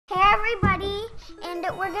everybody, and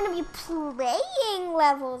we're gonna be playing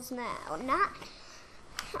levels now.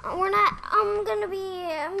 I'm gonna be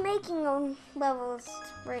making levels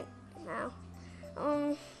right now.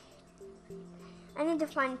 I need to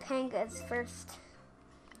find pangas first.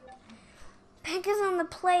 Pangas on the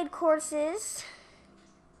played courses.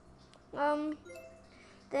 Then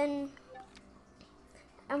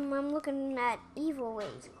I'm looking at Evil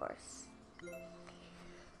Ways course.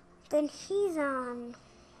 Then he's on.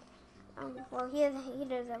 Well, he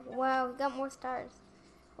does have. Wow, he got more stars.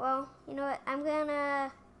 Well, you know what? I'm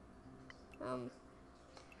gonna.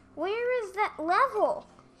 Where is that level?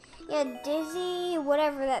 Yeah, Dizzy,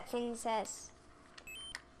 whatever that thing says.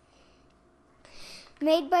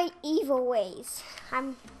 Made by Evil Ways.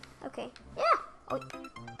 Okay. Yeah. Oh,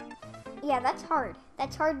 yeah, that's hard.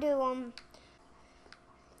 That's hard to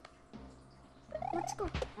Let's go.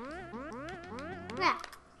 Yeah.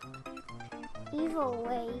 Evil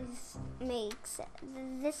Ways makes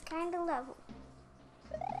this kind of level.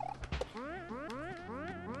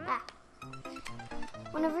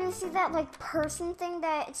 Whenever you see that like person thing,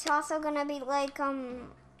 that it's also gonna be like the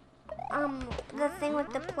thing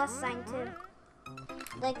with the plus sign too.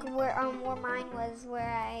 Like where mine was, where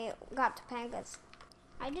I got to pangas.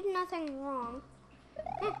 I did nothing wrong.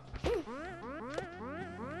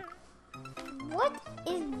 What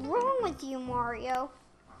is wrong with you, Mario?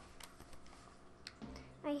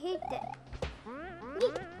 I hate that.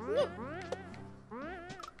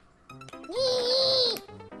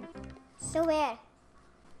 So bad.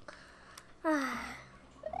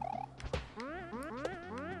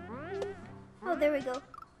 Oh, there we go.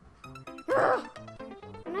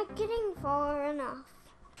 I'm not getting far enough.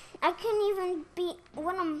 I can't even beat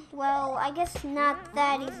well, I guess not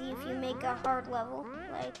that easy if you make a hard level,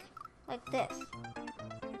 like this.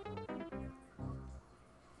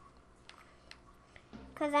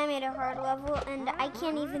 Because I made a hard level and I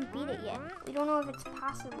can't even beat it yet. We don't know if it's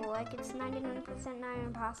possible, like it's 99% not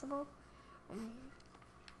impossible.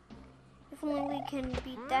 If only we can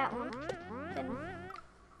beat that one,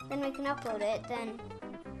 then we can upload it, then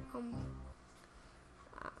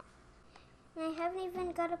I haven't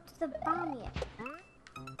even got up to the bomb yet.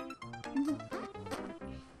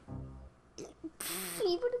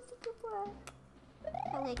 What a secret block.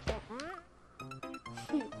 I like that.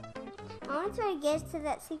 I want to try to get to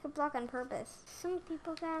that secret block on purpose. Some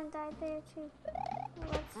people kind of died there too.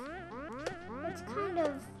 That's kind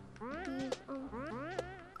of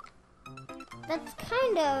that's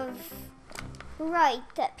kind of right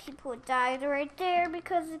that people died right there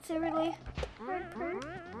because it's a really hard part.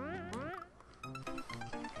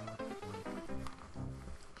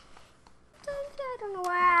 I don't know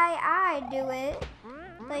why I do it.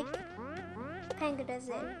 Like Panga does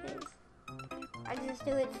it. I just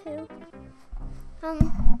do it too.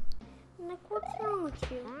 Like, what's wrong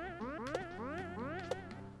with you?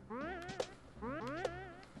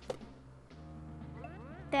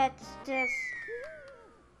 That's just.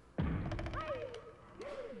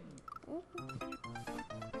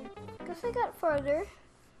 Guess I got farther.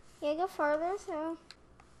 Yeah, I got farther, so.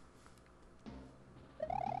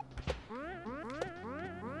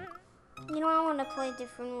 You know, I want to play a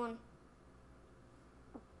different one.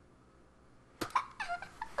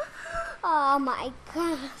 Oh my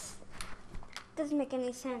gosh. Doesn't make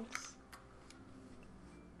any sense.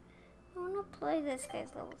 I want to play this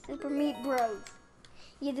guy's level, Super Meat Bros.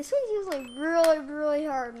 Yeah, this one's usually really, really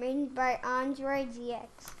hard, made by Android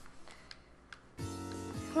ZX.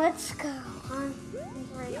 Let's go on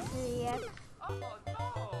Android ZX.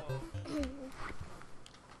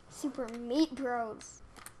 Super Meat Bros.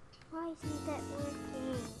 Why isn't that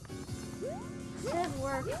working? Should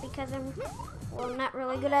work because I'm not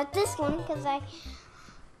really good at this one because I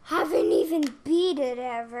haven't even beat it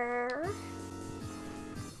ever.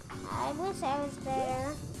 I wish I was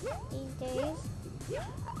better these days.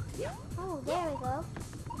 Oh, there we go.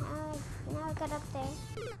 Now I got up there.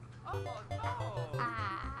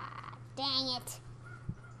 Ah, dang it.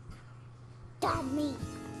 Dummy.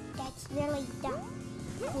 That's really dumb.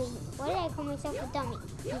 Wait, why did I call myself a dummy?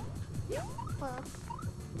 Well,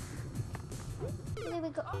 there we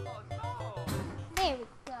go. There we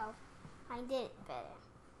go. I did it better.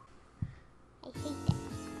 I hate that.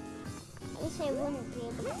 I wish I wouldn't be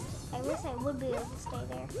able to. I wish I would be able to stay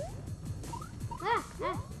there.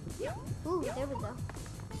 Ooh, there we go.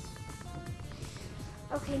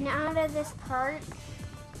 Okay, now out of this part.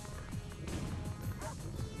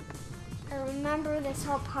 I remember this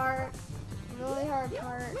whole part. Really hard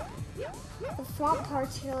part. The swamp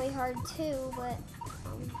part's really hard too, but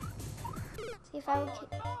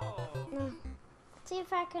see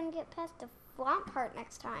if I can get past the swamp part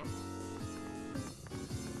next time.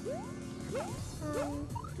 I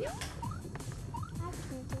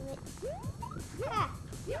can do it. Ah.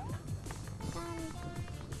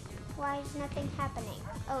 Why is nothing happening?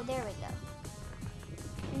 Oh, there we go.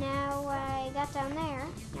 Now I got down there.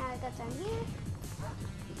 Now I got down here.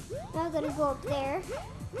 Now I'm gonna go up there.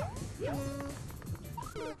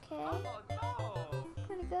 Okay.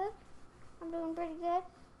 Pretty good. I'm doing pretty good.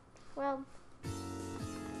 Well,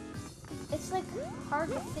 it's like hard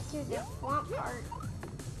to fit through the swamp part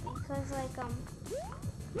because like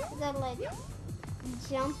you gotta like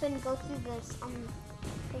jump and go through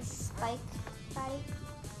this spike fight.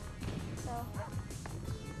 So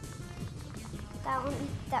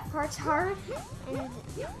that part's hard, and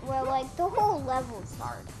well, like the whole level's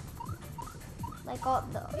hard. Like all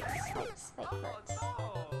the spike parts.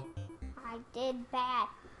 I did bad.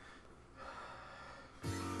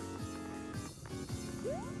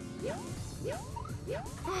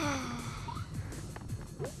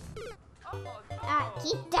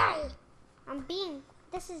 Keep dying.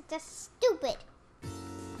 This is just stupid. I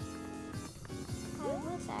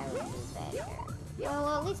wish I would do better.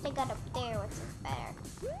 Well, at least I got up there, which is better.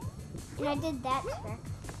 And I did that trick.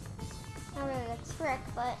 Not really a trick,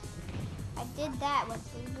 but I did that, which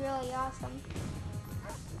was really awesome.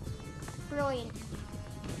 Brilliant.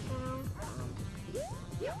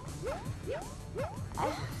 I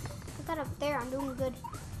got up there, I'm doing good.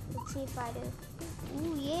 Let's see if I do.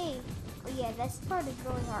 Ooh, yay. Oh yeah, this part is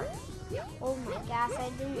really hard. Oh my gosh, I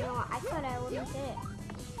didn't know. I thought I wouldn't get it.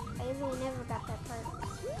 I usually never got that part.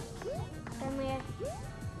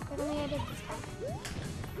 Apparently I did this time.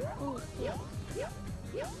 Ooh, yeah.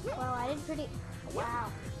 Well, I did pretty...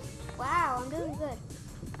 Wow. Wow, I'm doing good.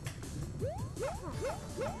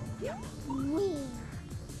 Whee.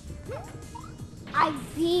 I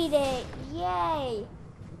beat it! Yay!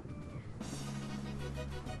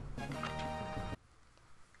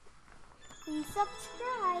 Please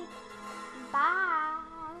subscribe. Bye.